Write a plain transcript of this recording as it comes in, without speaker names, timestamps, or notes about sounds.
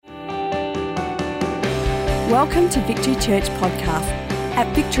Welcome to Victory Church Podcast.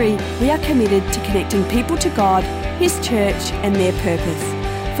 At Victory, we are committed to connecting people to God, His church and their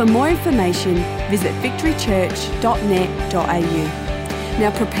purpose. For more information, visit victorychurch.net.au.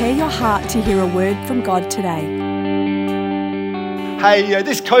 Now prepare your heart to hear a word from God today. Hey,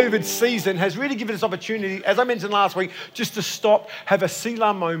 this COVID season has really given us opportunity, as I mentioned last week, just to stop, have a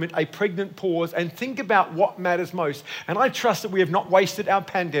Selah moment, a pregnant pause, and think about what matters most. And I trust that we have not wasted our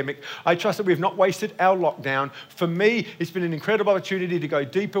pandemic. I trust that we have not wasted our lockdown. For me, it's been an incredible opportunity to go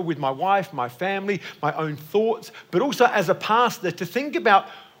deeper with my wife, my family, my own thoughts, but also as a pastor to think about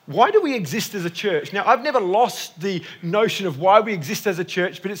why do we exist as a church? Now, I've never lost the notion of why we exist as a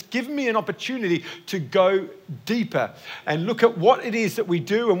church, but it's given me an opportunity to go deeper and look at what it is that we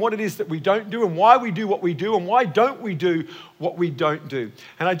do and what it is that we don't do and why we do what we do and why don't we do what we don't do.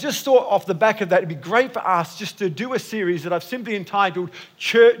 And I just thought off the back of that, it'd be great for us just to do a series that I've simply entitled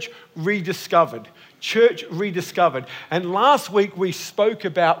Church Rediscovered. Church Rediscovered. And last week we spoke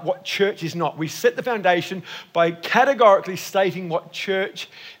about what church is not. We set the foundation by categorically stating what church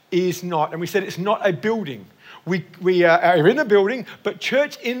is not. And we said it's not a building. We are in a building, but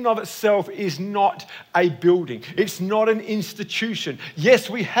church in and of itself is not a building. It's not an institution. Yes,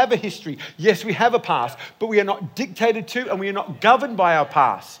 we have a history. Yes, we have a past, but we are not dictated to and we are not governed by our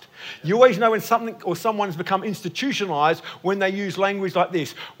past. You always know when something or someone's become institutionalized when they use language like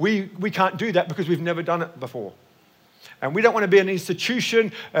this. We can't do that because we've never done it before. And we don't want to be an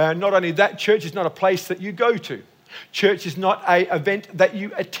institution. Not only that, church is not a place that you go to. Church is not an event that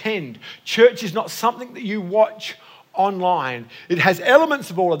you attend. Church is not something that you watch online. It has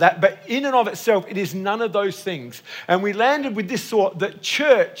elements of all of that, but in and of itself, it is none of those things. And we landed with this thought that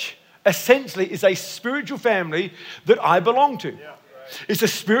church essentially is a spiritual family that I belong to. It's a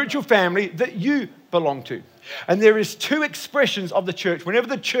spiritual family that you belong to. And there is two expressions of the church. Whenever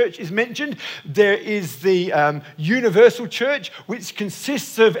the church is mentioned, there is the universal church, which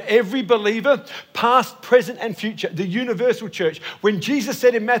consists of every believer, past, present, and future. The universal church. When Jesus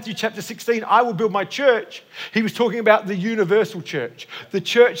said in Matthew chapter 16, I will build my church, he was talking about the universal church, the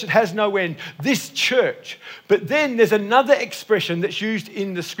church that has no end, this church. But then there's another expression that's used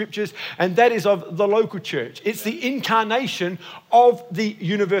in the scriptures, and that is of the local church. It's the incarnation of the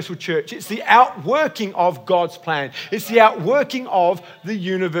universal church. It's the outworking of God's plan. It's the outworking of the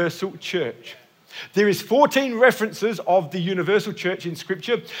universal church. There is 14 references of the universal church in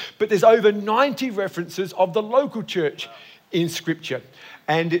Scripture, but there's over 90 references of the local church in Scripture.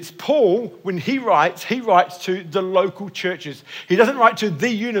 And it's Paul, when he writes to the local churches. He doesn't write to the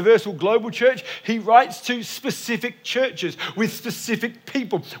universal global church. He writes to specific churches with specific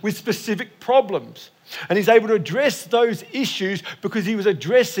people, with specific problems. And he's able to address those issues because he was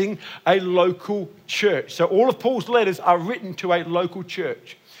addressing a local church. So all of Paul's letters are written to a local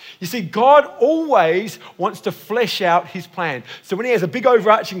church. You see, God always wants to flesh out his plan. So when he has a big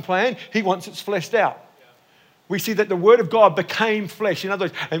overarching plan, he wants it fleshed out. We see that the Word of God became flesh. In other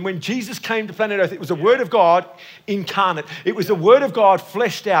words, and when Jesus came to planet Earth, it was the Word of God incarnate. It was the Word of God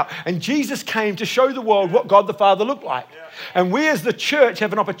fleshed out. And Jesus came to show the world what God the Father looked like. And we as the church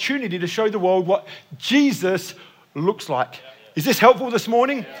have an opportunity to show the world what Jesus looks like. Is this helpful this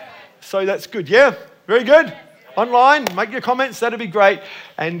morning? So that's good. Yeah? Very good. Online, make your comments. That'd be great.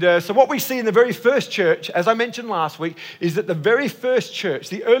 And so what we see in the very first church, as I mentioned last week, is that the very first church,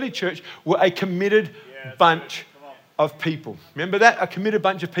 the early church, were a committed bunch of people. Remember that? A committed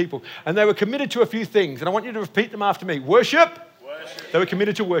bunch of people. And they were committed to a few things. And I want you to repeat them after me. Worship. They were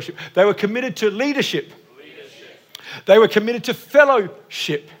committed to worship. They were committed to leadership. They were committed to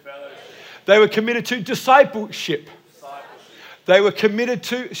fellowship. They were committed to discipleship. They were committed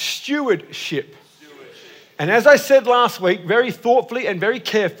to stewardship. And as I said last week, very thoughtfully and very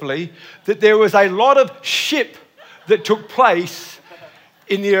carefully, that there was a lot of ship that took place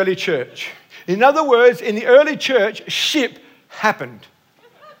in the early church. In other words, in the early church, ship happened.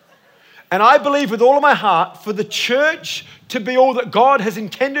 And I believe with all of my heart, for the church to be all that God has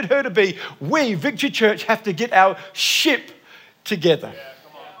intended her to be, we, Victory Church, have to get our ship together.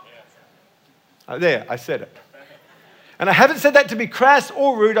 There, I said it. And I haven't said that to be crass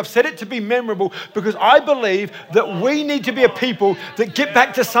or rude. I've said it to be memorable because I believe that we need to be a people that get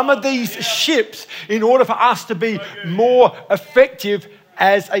back to some of these ships in order for us to be more effective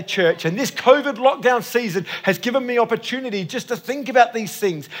as a church. And this COVID lockdown season has given me opportunity just to think about these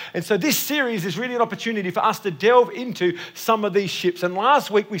things. And so this series is really an opportunity for us to delve into some of these ships. And last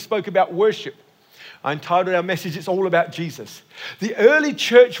week we spoke about worship. I entitled our message, It's All About Jesus. The early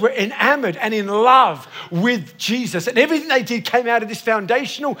church were enamored and in love with Jesus. And everything they did came out of this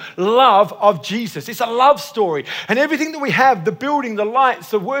foundational love of Jesus. It's a love story. And everything that we have, the building, the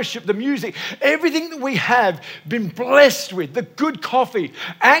lights, the worship, the music, everything that we have been blessed with, the good coffee,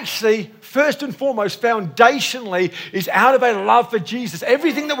 actually, first and foremost, foundationally, is out of a love for Jesus.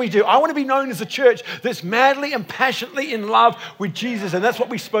 Everything that we do, I want to be known as a church that's madly and passionately in love with Jesus. And that's what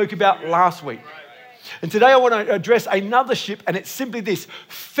we spoke about last week. And today I want to address another ship, and it's simply this: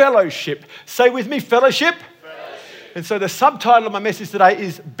 fellowship. Say with me, fellowship. And so the subtitle of my message today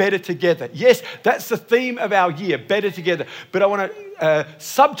is Better Together. Yes, that's the theme of our year, Better Together. But I want to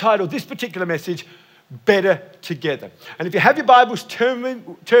subtitle this particular message, Better Together. And if you have your Bibles, turn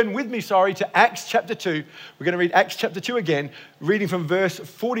with me to Acts chapter 2. We're going to read Acts chapter 2 again, reading from verse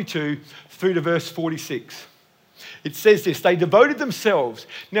 42 through to verse 46. It says this: they devoted themselves.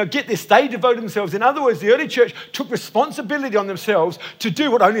 Now get this, they devoted themselves. In other words, the early church took responsibility on themselves to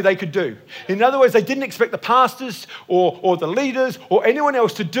do what only they could do. In other words, they didn't expect the pastors or the leaders or anyone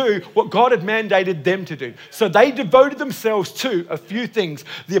else to do what God had mandated them to do. So they devoted themselves to a few things: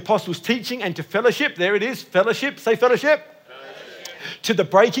 the apostles' teaching and to fellowship. There it is, fellowship. Say fellowship. To the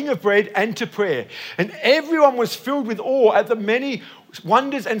breaking of bread and to prayer. And everyone was filled with awe at the many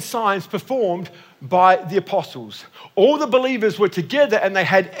wonders and signs performed by the apostles. All the believers were together and they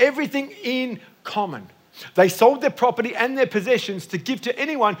had everything in common. They sold their property and their possessions to give to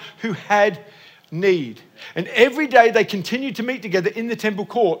anyone who had need. And every day they continued to meet together in the temple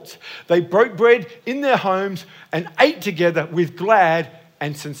courts. They broke bread in their homes and ate together with glad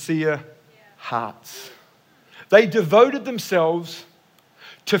and sincere hearts. They devoted themselves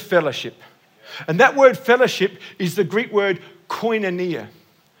to fellowship. And that word fellowship is the Greek word koinonia.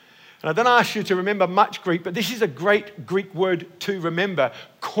 And I don't ask you to remember much Greek, but this is a great Greek word to remember,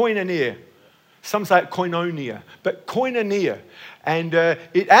 koinonia. Some say it koinonia, but koinonia. And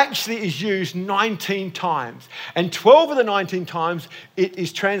it actually is used 19 times. And 12 of the 19 times it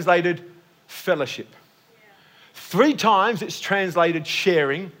is translated fellowship. 3 times it's translated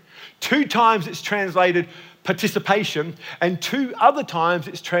sharing. 2 times it's translated participation, and 2 other times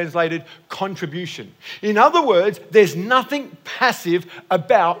it's translated contribution. In other words, there's nothing passive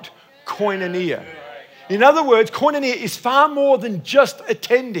about koinonia. In other words, koinonia is far more than just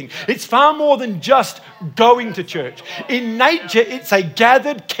attending. It's far more than just going to church. In nature, it's a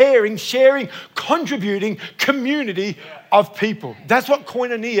gathered, caring, sharing, contributing community of people. That's what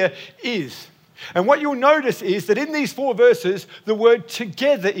koinonia is. And what you'll notice is that in these 4 verses, the word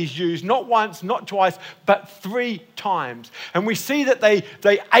together is used not once, not twice, but 3 times. And we see that they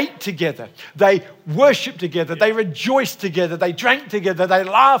ate together, they worshiped together, they rejoiced together, they drank together, they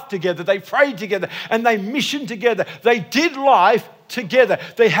laughed together, they prayed together, and they missioned together. They did life together.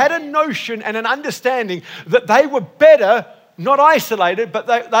 They had a notion and an understanding that they were better, not isolated, but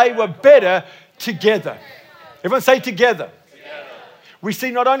they were better together. Everyone say together. We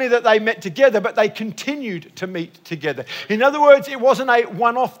see not only that they met together, but they continued to meet together. In other words, it wasn't a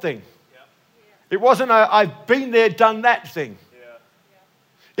one-off thing. It wasn't a I've been there, done that thing.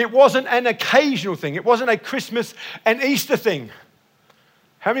 It wasn't an occasional thing. It wasn't a Christmas and Easter thing.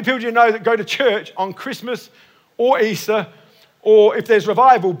 How many people do you know that go to church on Christmas or Easter, or if there's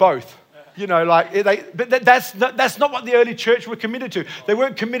revival, both? You know, but that's not what the early church were committed to. They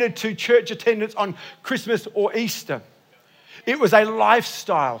weren't committed to church attendance on Christmas or Easter. It was a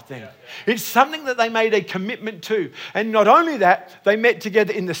lifestyle thing. It's something that they made a commitment to. And not only that, they met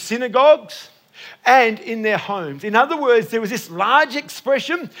together in the synagogues and in their homes. In other words, there was this large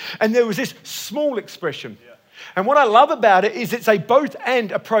expression and there was this small expression. And what I love about it is it's a both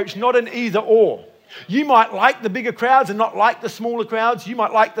and approach, not an either or. You might like the bigger crowds and not like the smaller crowds. You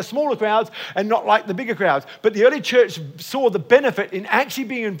might like the smaller crowds and not like the bigger crowds. But the early church saw the benefit in actually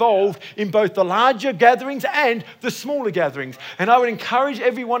being involved in both the larger gatherings and the smaller gatherings. And I would encourage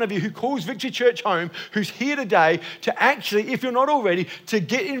every one of you who calls Victory Church home, who's here today, to actually, if you're not already, to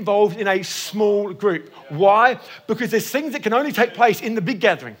get involved in a small group. Why? Because there's things that can only take place in the big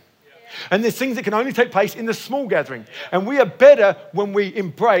gathering. And there's things that can only take place in the small gathering. And we are better when we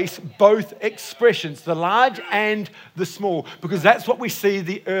embrace both expressions, the large and the small, because that's what we see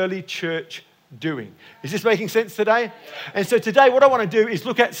the early church doing. Is this making sense today? And so today what I want to do is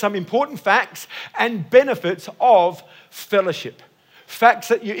look at some important facts and benefits of fellowship. Facts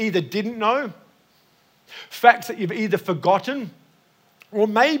that you either didn't know, facts that you've either forgotten, or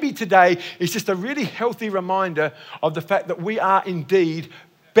maybe today is just a really healthy reminder of the fact that we are indeed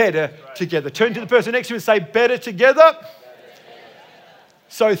better together. Turn to the person next to you and say, better together.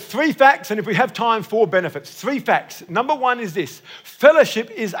 So 3 facts, and if we have time, 4 benefits. 3 facts. Number 1 is this: fellowship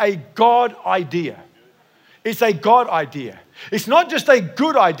is a God idea. It's a God idea. It's not just a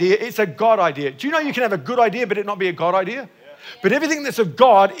good idea, it's a God idea. Do you know you can have a good idea but it not be a God idea? But everything that's of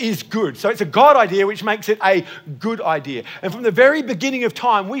God is good. So it's a God idea which makes it a good idea. And from the very beginning of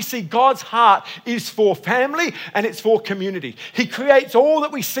time, we see God's heart is for family and it's for community. He creates all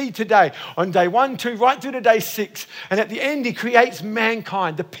that we see today on day 1, 2, right through to day 6. And at the end, he creates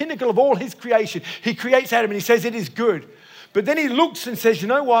mankind, the pinnacle of all his creation. He creates Adam and he says it is good. But then he looks and says, you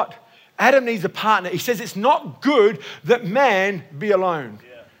know what? Adam needs a partner. He says it's not good that man be alone.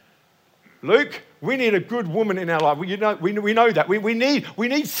 Yeah. Luke, we need a good woman in our life. We know that. We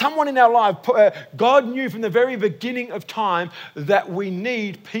need someone in our life. God knew from the very beginning of time that we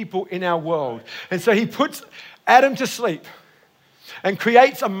need people in our world. And so he puts Adam to sleep and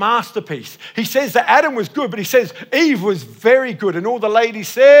creates a masterpiece. He says that Adam was good, but he says Eve was very good. And all the ladies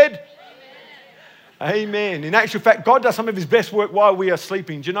said, Amen. In actual fact, God does some of his best work while we are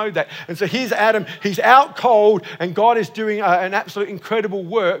sleeping. Do you know that? And so here's Adam. He's out cold and God is doing an absolute incredible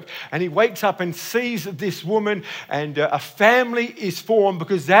work. And he wakes up and sees this woman and a family is formed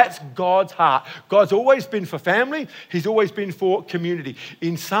because that's God's heart. God's always been for family. He's always been for community.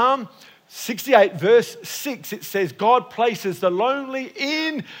 In Psalm 68 verse 6, it says, God places the lonely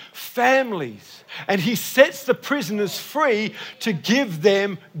in families and he sets the prisoners free to give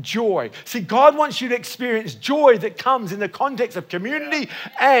them joy. See, God wants you to experience joy that comes in the context of community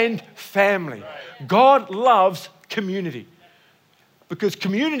and family. God loves community because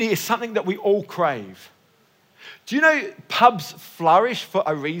community is something that we all crave. Do you know pubs flourish for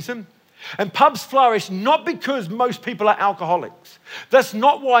a reason? And pubs flourish not because most people are alcoholics. That's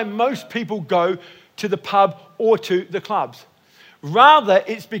not why most people go to the pub or to the clubs. Rather,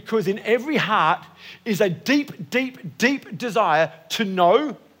 it's because in every heart is a deep, deep, deep desire to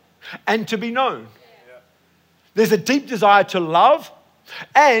know and to be known. There's a deep desire to love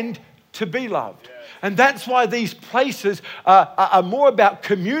and to be loved. And that's why these places are more about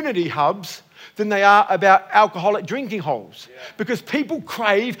community hubs than they are about alcoholic drinking holes. Because people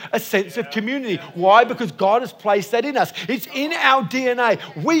crave a sense of community. Why? Because God has placed that in us. It's in our DNA.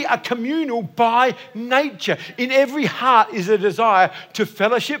 We are communal by nature. In every heart is a desire to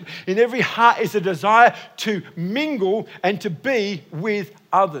fellowship. In every heart is a desire to mingle and to be with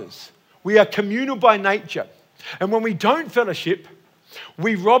others. We are communal by nature. And when we don't fellowship,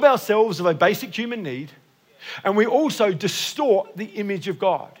 we rob ourselves of a basic human need, and we also distort the image of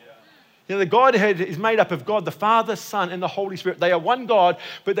God. You know, the Godhead is made up of God, the Father, Son, and the Holy Spirit. They are one God,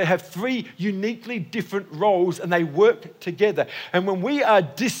 but they have 3 uniquely different roles, and they work together. And when we are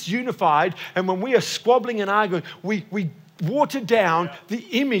disunified, and when we are squabbling and arguing, we water down the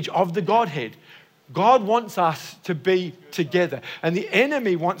image of the Godhead. God wants us to be together, and the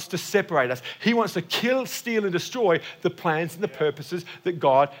enemy wants to separate us. He wants to kill, steal, and destroy the plans and the purposes that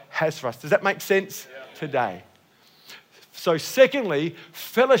God has for us. Does that make sense today? So secondly,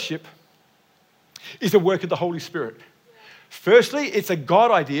 fellowship is a work of the Holy Spirit. Firstly, it's a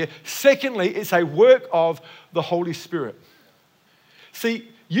God idea. Secondly, it's a work of the Holy Spirit. See,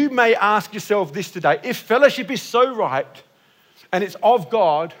 you may ask yourself this today. If fellowship is so right, and it's of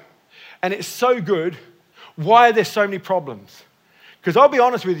God, and it's so good, why are there so many problems? Because I'll be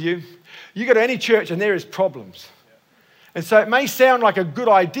honest with you, you go to any church and there is problems. And so it may sound like a good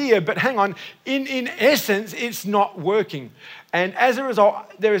idea, but hang on, in essence, it's not working. And as a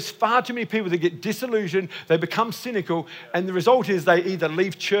result, there is far too many people that get disillusioned, they become cynical, and the result is they either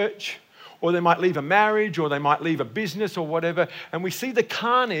leave church, or they might leave a marriage, or they might leave a business or whatever, and we see the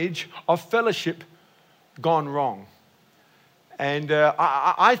carnage of fellowship gone wrong. And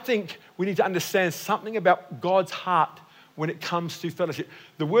I think we need to understand something about God's heart when it comes to fellowship.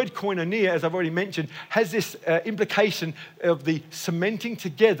 The word koinonia, as I've already mentioned, has this implication of the cementing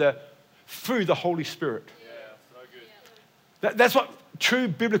together through the Holy Spirit. Yeah, so good. That's what true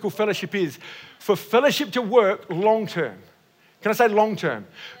biblical fellowship is. For fellowship to work long term, can I say long term?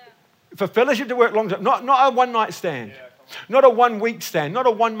 Yeah. For fellowship to work long term, not a one night stand, not a 1 week stand, not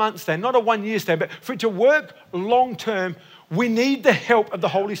a 1 month stand, not a 1 year stand, but for it to work long term, we need the help of the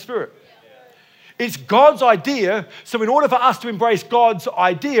Holy Spirit. It's God's idea, so in order for us to embrace God's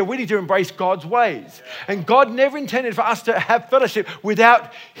idea, we need to embrace God's ways. And God never intended for us to have fellowship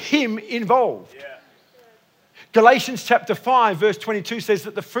without Him involved. Galatians chapter 5, verse 22 says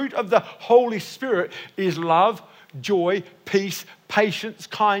that the fruit of the Holy Spirit is love, joy, peace, patience,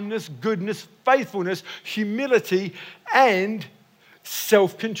 kindness, goodness, faithfulness, humility, and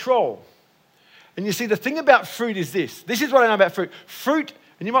self-control. And you see, the thing about fruit is this. This is what I know about fruit. Fruit,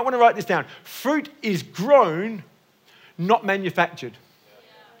 and you might want to write this down. Fruit is grown, not manufactured.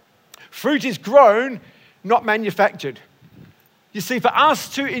 Fruit is grown, not manufactured. You see, for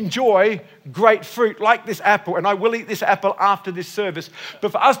us to enjoy great fruit like this apple, and I will eat this apple after this service,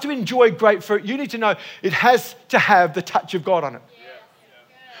 but for us to enjoy great fruit, you need to know it has to have the touch of God on it.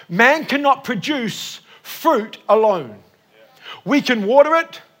 Man cannot produce fruit alone. We can water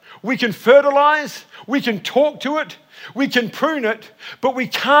it, we can fertilize, we can talk to it, we can prune it, but we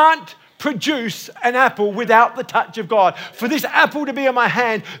can't produce an apple without the touch of God. For this apple to be in my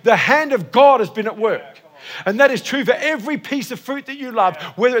hand, the hand of God has been at work. And that is true for every piece of fruit that you love,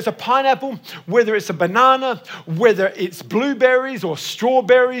 whether it's a pineapple, whether it's a banana, whether it's blueberries or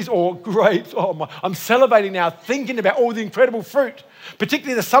strawberries or grapes. Oh, I'm salivating now thinking about all the incredible fruit,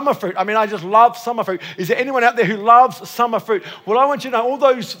 particularly the summer fruit. I mean, I just love summer fruit. Is there anyone out there who loves summer fruit? Well, I want you to know all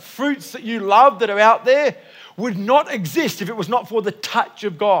those fruits that you love that are out there would not exist if it was not for the touch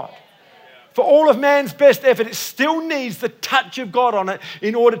of God. For all of man's best effort, it still needs the touch of God on it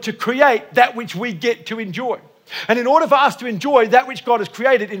in order to create that which we get to enjoy. And in order for us to enjoy that which God has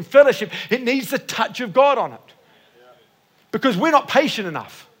created in fellowship, it needs the touch of God on it. Because we're not patient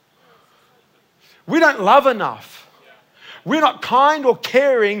enough. We don't love enough. We're not kind or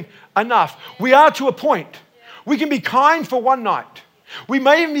caring enough. We are to a point. We can be kind for one night. We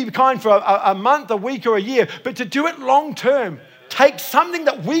may even be kind for a month, a week, or a year, but to do it long term, take something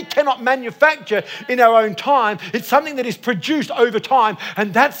that we cannot manufacture in our own time. It's something that is produced over time,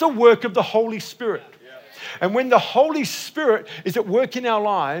 and that's the work of the Holy Spirit. And when the Holy Spirit is at work in our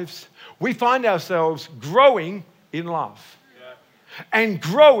lives, we find ourselves growing in love and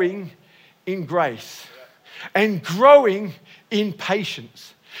growing in grace and growing in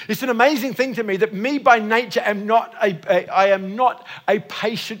patience. It's an amazing thing to me that me by nature I am not a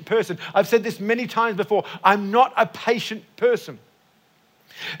patient person. I've said this many times before. I'm not a patient person.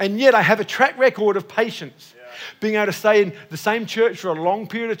 And yet I have a track record of patience. Being able to stay in the same church for a long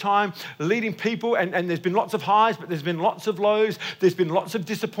period of time, leading people, and there's been lots of highs, but there's been lots of lows. There's been lots of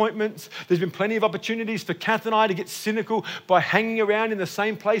disappointments. There's been plenty of opportunities for Kath and I to get cynical by hanging around in the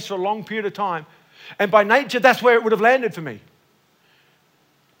same place for a long period of time. And by nature, that's where it would have landed for me.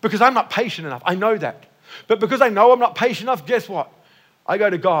 Because I'm not patient enough. I know that. But because I know I'm not patient enough, guess what? I go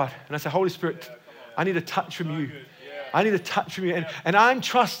to God and I say, Holy Spirit, I need a touch from you. I need a touch from you. And I'm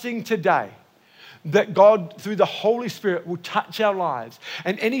trusting today that God, through the Holy Spirit, will touch our lives.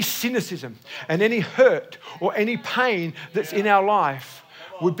 And any cynicism and any hurt or any pain that's in our life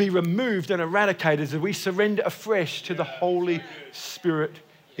would be removed and eradicated as we surrender afresh to the Holy Spirit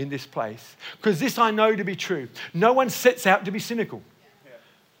in this place. Because this I know to be true. No one sets out to be cynical.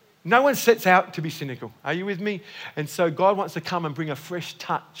 No one sets out to be cynical. Are you with me? And so God wants to come and bring a fresh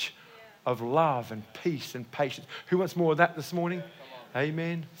touch of love and peace and patience. Who wants more of that this morning?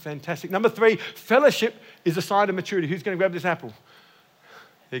 Amen. Fantastic. Number 3, fellowship is a sign of maturity. Who's going to grab this apple?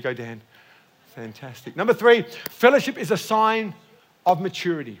 There you go, Dan. Fantastic. Number 3, fellowship is a sign of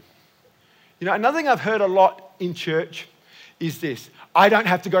maturity. You know, another thing I've heard a lot in church is this. I don't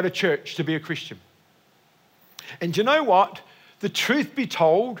have to go to church to be a Christian. And do you know what? The truth be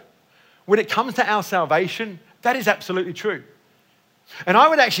told, when it comes to our salvation, that is absolutely true. And I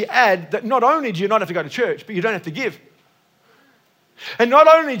would actually add that not only do you not have to go to church, but you don't have to give. And not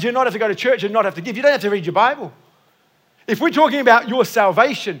only do you not have to go to church and not have to give, you don't have to read your Bible. If we're talking about your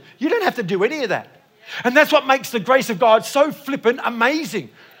salvation, you don't have to do any of that. And that's what makes the grace of God so flippin' amazing.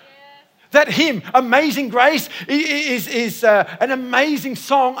 That hymn, Amazing Grace, is an amazing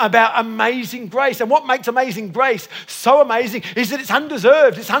song about amazing grace. And what makes Amazing Grace so amazing is that it's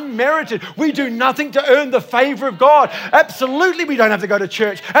undeserved, it's unmerited. We do nothing to earn the favor of God. Absolutely, we don't have to go to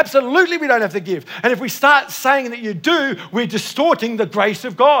church. Absolutely, we don't have to give. And if we start saying that you do, we're distorting the grace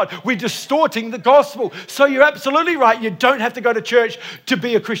of God. We're distorting the gospel. So you're absolutely right. You don't have to go to church to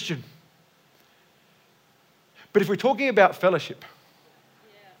be a Christian. But if we're talking about fellowship,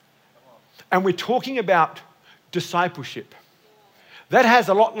 and we're talking about discipleship, that has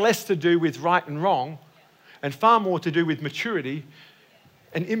a lot less to do with right and wrong and far more to do with maturity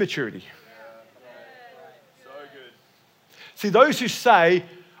and immaturity. So good. See, those who say,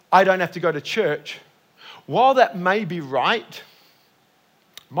 I don't have to go to church, while that may be right,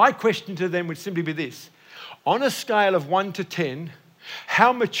 my question to them would simply be this. On a scale of 1 to 10,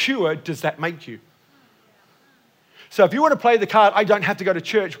 how mature does that make you? So if you want to play the card, I don't have to go to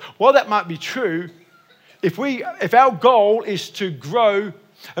church, while that might be true, if our goal is to grow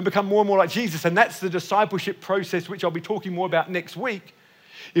and become more and more like Jesus, and that's the discipleship process, which I'll be talking more about next week,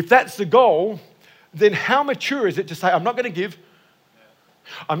 if that's the goal, then how mature is it to say, I'm not going to give,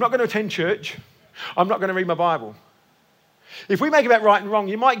 I'm not going to attend church, I'm not going to read my Bible. If we make it about right and wrong,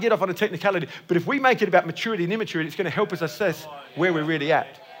 you might get off on a technicality, but if we make it about maturity and immaturity, it's going to help us assess where we're really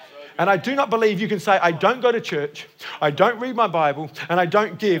at. And I do not believe you can say, I don't go to church, I don't read my Bible, and I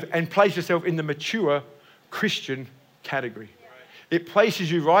don't give, and place yourself in the mature Christian category. It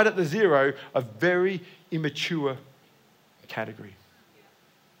places you right at the zero of very immature category.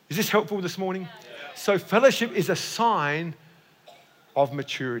 Is this helpful this morning? So fellowship is a sign of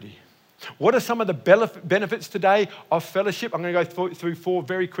maturity. What are some of the benefits today of fellowship? I'm going to go through 4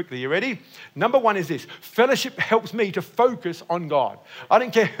 very quickly. You ready? Number 1 is this. Fellowship helps me to focus on God. I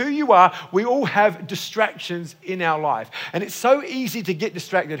don't care who you are, we all have distractions in our life. And it's so easy to get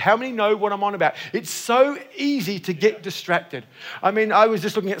distracted. How many know what I'm on about? It's so easy to get distracted. I mean, I was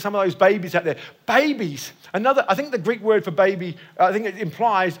just looking at some of those babies out there. Babies. I think the Greek word for baby, I think it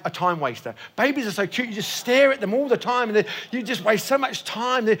implies a time waster. Babies are so cute. You just stare at them all the time and you just waste so much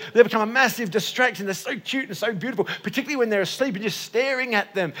time. They become a massive distraction. They're so cute and so beautiful, particularly when they're asleep and just staring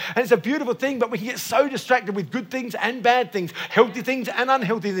at them. And it's a beautiful thing, but we can get so distracted with good things and bad things, healthy things and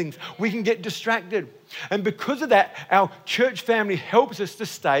unhealthy things. We can get distracted. And because of that, our church family helps us to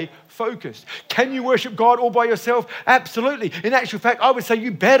stay focused. Can you worship God all by yourself? Absolutely. In actual fact, I would say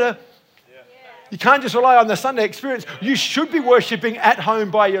you better. You can't just rely on the Sunday experience. You should be worshiping at home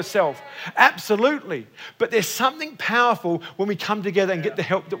by yourself. Absolutely. But there's something powerful when we come together and get the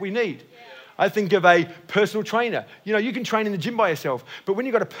help that we need. I think of a personal trainer. You know, you can train in the gym by yourself, but when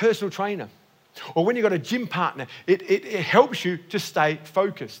you've got a personal trainer or when you've got a gym partner, it helps you to stay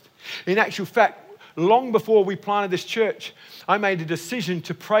focused. In actual fact, long before we planted this church, I made a decision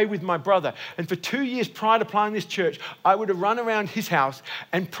to pray with my brother. And for 2 years prior to planting this church, I would have run around his house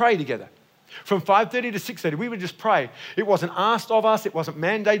and pray together. From 5:30 to 6:30, we would just pray. It wasn't asked of us. It wasn't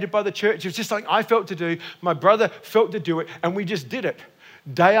mandated by the church. It was just something I felt to do. My brother felt to do it, and we just did it.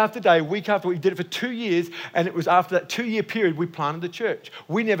 Day after day, week after week, we did it for 2 years, and it was after that 2-year period we planted the church.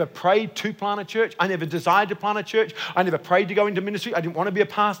 We never prayed to plant a church. I never desired to plant a church. I never prayed to go into ministry. I didn't want to be a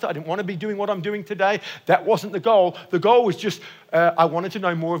pastor. I didn't want to be doing what I'm doing today. That wasn't the goal. The goal was just I wanted to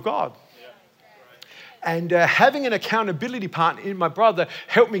know more of God. And having an accountability partner in my brother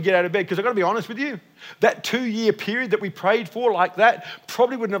helped me get out of bed. Because I've got to be honest with you, that 2-year period that we prayed for like that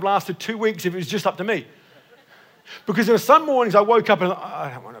probably wouldn't have lasted 2 weeks if it was just up to me. Because there were some mornings I woke up and I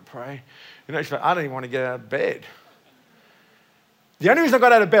don't want to pray. And actually, I don't even want to get out of bed. The only reason I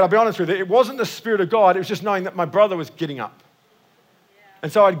got out of bed, I'll be honest with you, it wasn't the Spirit of God. It was just knowing that my brother was getting up.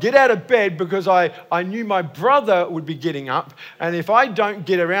 And so I'd get out of bed because I knew my brother would be getting up. And if I don't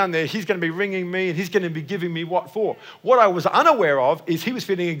get around there, he's going to be ringing me and he's going to be giving me what for. What I was unaware of is he was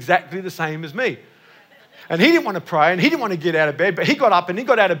feeling exactly the same as me. And he didn't want to pray and he didn't want to get out of bed, but he got up and he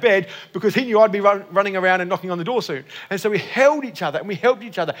got out of bed because he knew I'd be running around and knocking on the door soon. And so we held each other and we helped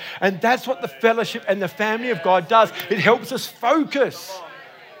each other. And that's what the fellowship and the family of God does. It helps us focus.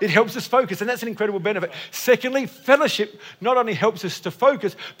 It helps us focus, and that's an incredible benefit. Secondly, fellowship not only helps us to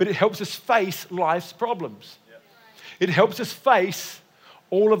focus, but it helps us face life's problems. It helps us face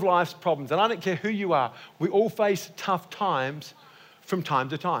all of life's problems. And I don't care who you are, we all face tough times from time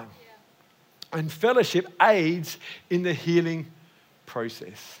to time. And fellowship aids in the healing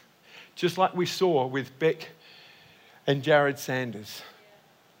process. Just like we saw with Beck and Jared Sanders.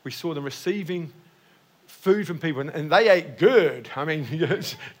 We saw them receiving food from people, and they ate good. I mean,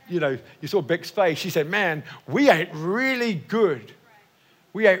 you know, you saw Beck's face. She said, man, we ate really good.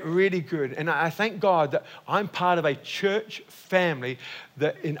 We ate really good. And I thank God that I'm part of a church family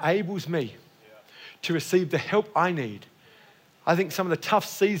that enables me to receive the help I need. I think some of the tough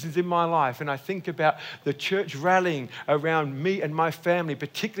seasons in my life, and I think about the church rallying around me and my family,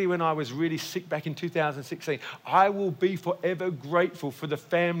 particularly when I was really sick back in 2016. I will be forever grateful for the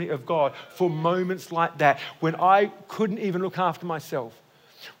family of God for moments like that when I couldn't even look after myself.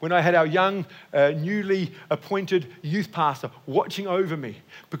 When I had our young, newly appointed youth pastor watching over me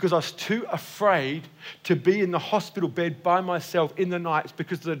because I was too afraid to be in the hospital bed by myself in the nights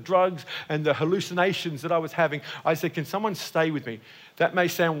because of the drugs and the hallucinations that I was having. I said, can someone stay with me? That may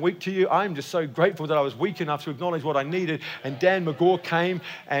sound weak to you. I'm just so grateful that I was weak enough to acknowledge what I needed. And Dan McGaw came,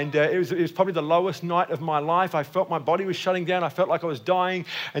 and it was probably the lowest night of my life. I felt my body was shutting down. I felt like I was dying.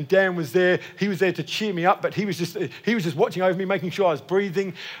 And Dan was there. He was there to cheer me up, but he was just watching over me, making sure I was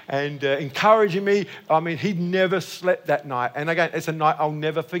breathing and encouraging me. I mean, he'd never slept that night. And again, it's a night I'll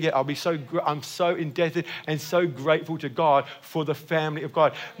never forget. I'm so indebted and so grateful to God for the family of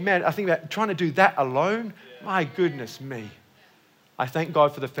God. Man, I think about trying to do that alone. My goodness me. I thank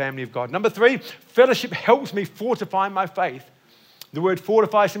God for the family of God. Number 3, fellowship helps me fortify my faith. The word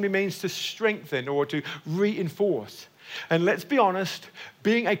fortify simply means to strengthen or to reinforce. And let's be honest,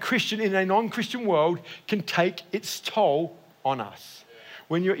 being a Christian in a non-Christian world can take its toll on us.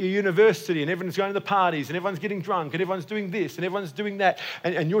 when you're at your university and everyone's going to the parties and everyone's getting drunk and everyone's doing this and everyone's doing that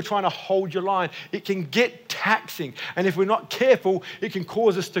and you're trying to hold your line, it can get taxing. And if we're not careful, it can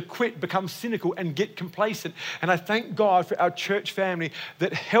cause us to quit, become cynical and get complacent. And I thank God for our church family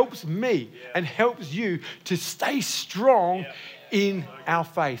that helps me and helps you to stay strong in our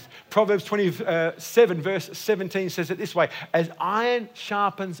faith. Proverbs 27 verse 17 says it this way: as iron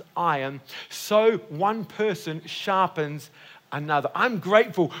sharpens iron, so one person sharpens another. I'm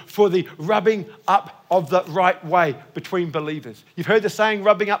grateful for the rubbing up of the right way between believers. You've heard the saying,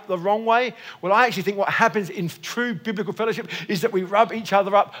 rubbing up the wrong way? Well, I actually think what happens in true biblical fellowship is that we rub each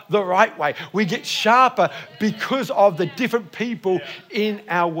other up the right way. We get sharper because of the different people in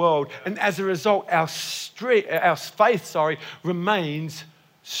our world. And as a result, our faith remains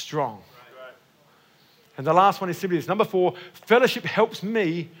strong. And the last one is simply this. Number 4, fellowship helps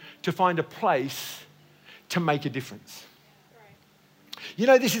me to find a place to make a difference. You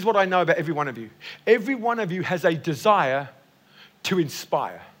know, this is what I know about every one of you. Every one of you has a desire to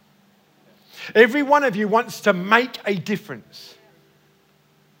inspire. Every one of you wants to make a difference.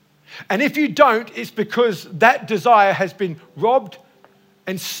 And if you don't, it's because that desire has been robbed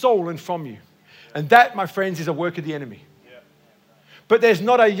and stolen from you. And that, my friends, is a work of the enemy. But there's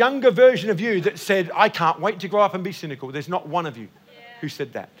not a younger version of you that said, I can't wait to grow up and be cynical. There's not one of you who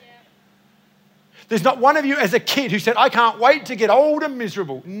said that. There's not one of you as a kid who said, I can't wait to get old and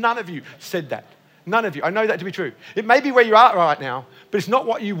miserable. None of you said that. None of you. I know that to be true. It may be where you are right now, but it's not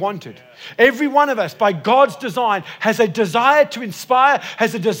what you wanted. Every one of us, by God's design, has a desire to inspire,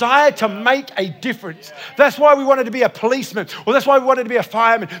 has a desire to make a difference. That's why we wanted to be a policeman, or that's why we wanted to be a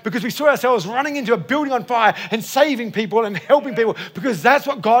fireman, because we saw ourselves running into a building on fire and saving people and helping people, because that's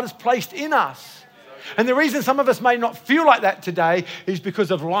what God has placed in us. And the reason some of us may not feel like that today is because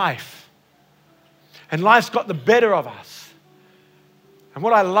of life. And life's got the better of us. And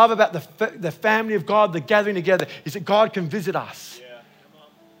what I love about the family of God, the gathering together, is that God can visit us.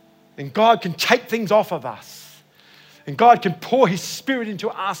 And God can take things off of us. And God can pour His Spirit into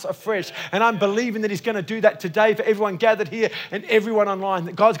us afresh. And I'm believing that He's going to do that today for everyone gathered here and everyone online,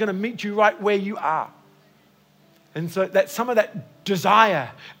 that God's going to meet you right where you are. And so that some of that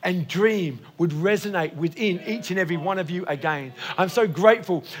desire and dream would resonate within each and every one of you again. I'm so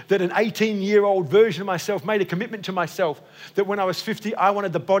grateful that an 18-year-old version of myself made a commitment to myself that when I was 50, I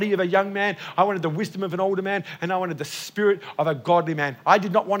wanted the body of a young man, I wanted the wisdom of an older man, and I wanted the spirit of a godly man. I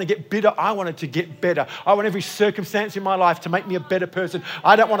did not want to get bitter, I wanted to get better. I want every circumstance in my life to make me a better person.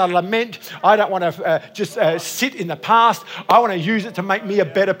 I don't want to lament, I don't want to just sit in the past. I want to use it to make me a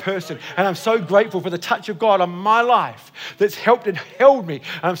better person. And I'm so grateful for the touch of God on my life that's helped and held me.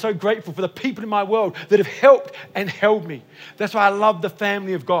 And I'm so grateful for the people in my world that have helped and held me. That's why I love the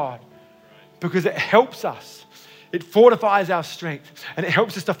family of God, because it helps us. It fortifies our strength, and it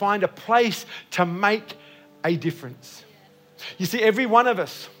helps us to find a place to make a difference. You see, every one of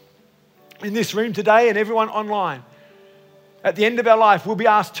us in this room today and everyone online, at the end of our life, we'll be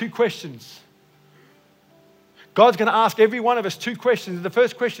asked 2 questions. God's going to ask every one of us 2 questions. The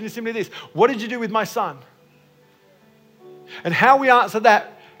first question is simply this: what did you do with my son? And how we answer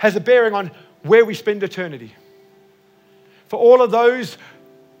that has a bearing on where we spend eternity. For all of those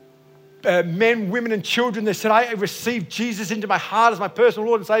men, women, and children that said, I received Jesus into my heart as my personal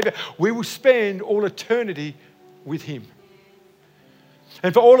Lord and Savior, we will spend all eternity with Him.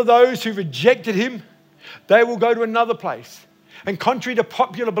 And for all of those who rejected Him, they will go to another place. And contrary to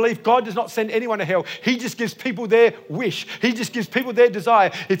popular belief, God does not send anyone to hell. He just gives people their wish. He just gives people their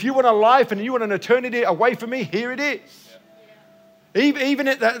desire. If you want a life and you want an eternity away from me, here it is. Even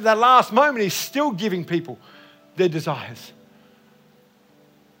at the last moment, He's still giving people their desires.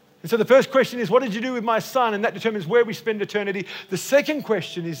 And so the first question is, what did you do with my son? And that determines where we spend eternity. The second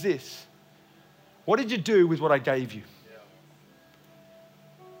question is this: what did you do with what I gave you?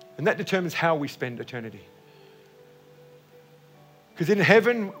 And that determines how we spend eternity. Because in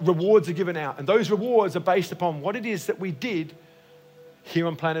heaven, rewards are given out. And those rewards are based upon what it is that we did here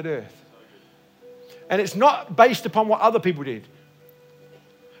on planet Earth. And it's not based upon what other people did.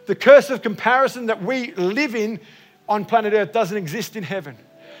 The curse of comparison that we live in on planet Earth doesn't exist in heaven.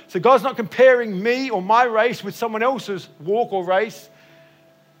 So God's not comparing me or my race with someone else's walk or race.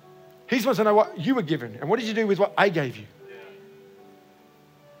 He just wants to know what you were given. And what did you do with what I gave you?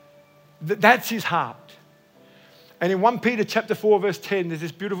 That's His heart. And in 1 Peter chapter 4, verse 10, there's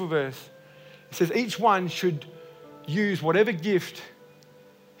this beautiful verse. It says, each one should use whatever gift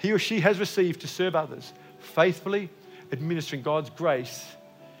he or she has received to serve others, faithfully administering God's grace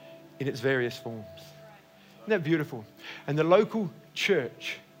in its various forms. Isn't that beautiful? And the local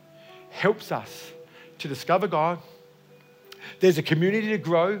church helps us to discover God There's a community to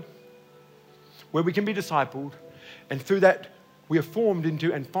grow where we can be discipled, and through that we are formed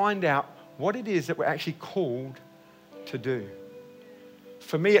into and find out what it is that we're actually called to do.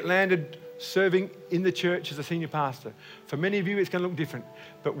 For me, it landed serving in the church as a senior pastor. For many of you, it's going to look different,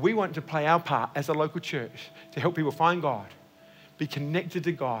 but we want to play our part as a local church to help people find God, be connected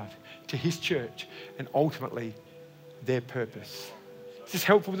to God, to His church, and ultimately their purpose. Is this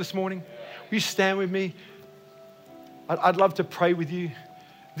helpful this morning? Will you stand with me? I'd love to pray with you.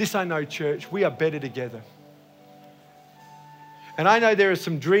 This I know, church, we are better together. And I know there are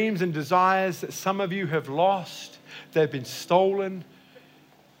some dreams and desires that some of you have lost. They've been stolen.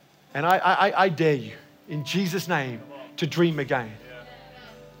 And I dare you, in Jesus' name, to dream again.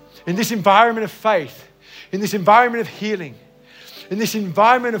 In this environment of faith, in this environment of healing, in this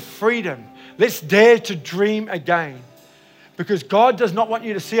environment of freedom, let's dare to dream again. Because God does not want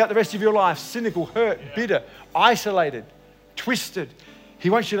you to see out the rest of your life cynical, hurt, bitter, isolated, twisted. He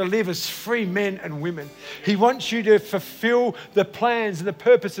wants you to live as free men and women. He wants you to fulfill the plans and the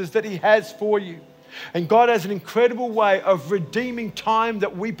purposes that He has for you. And God has an incredible way of redeeming time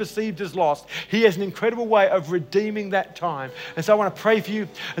that we perceived as lost. He has an incredible way of redeeming that time. And so I want to pray for you,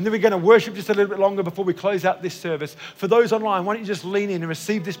 and then we're going to worship just a little bit longer before we close out this service. For those online, why don't you just lean in and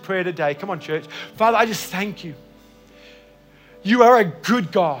receive this prayer today? Come on, church. Father, I just thank you. You are a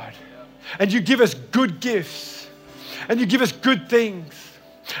good God, and you give us good gifts, and you give us good things.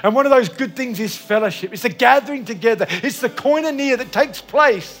 And one of those good things is fellowship. It's the gathering together. It's the koinonia that takes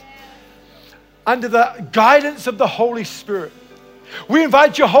place under the guidance of the Holy Spirit. We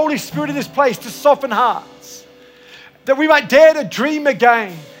invite your Holy Spirit in this place to soften hearts, that we might dare to dream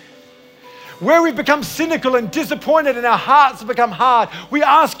again. Where we've become cynical and disappointed and our hearts have become hard, we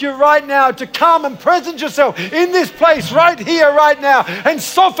ask you right now to come and present yourself in this place right here, right now, and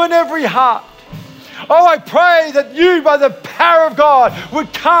soften every heart. Oh, I pray that you, by the power of God,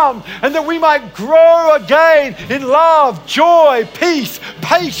 would come and that we might grow again in love, joy, peace,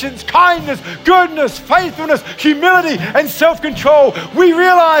 patience, kindness, goodness, faithfulness, humility, and self-control. We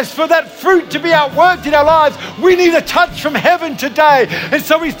realize for that fruit to be outworked in our lives, we need a touch from heaven today. And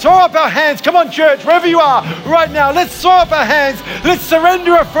so we throw up our hands. Come on, church, wherever you are right now, let's throw up our hands. Let's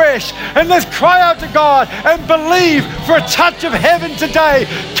surrender afresh and let's cry out to God and believe for a touch of heaven today.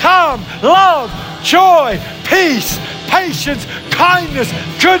 Come, love, joy, peace, patience, kindness,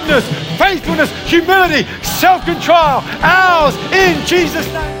 goodness, faithfulness, humility, self-control, ours in Jesus'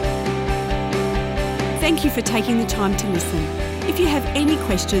 name. Thank you for taking the time to listen. If you have any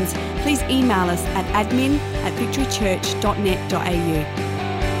questions, please email us at admin@victorychurch.net.au.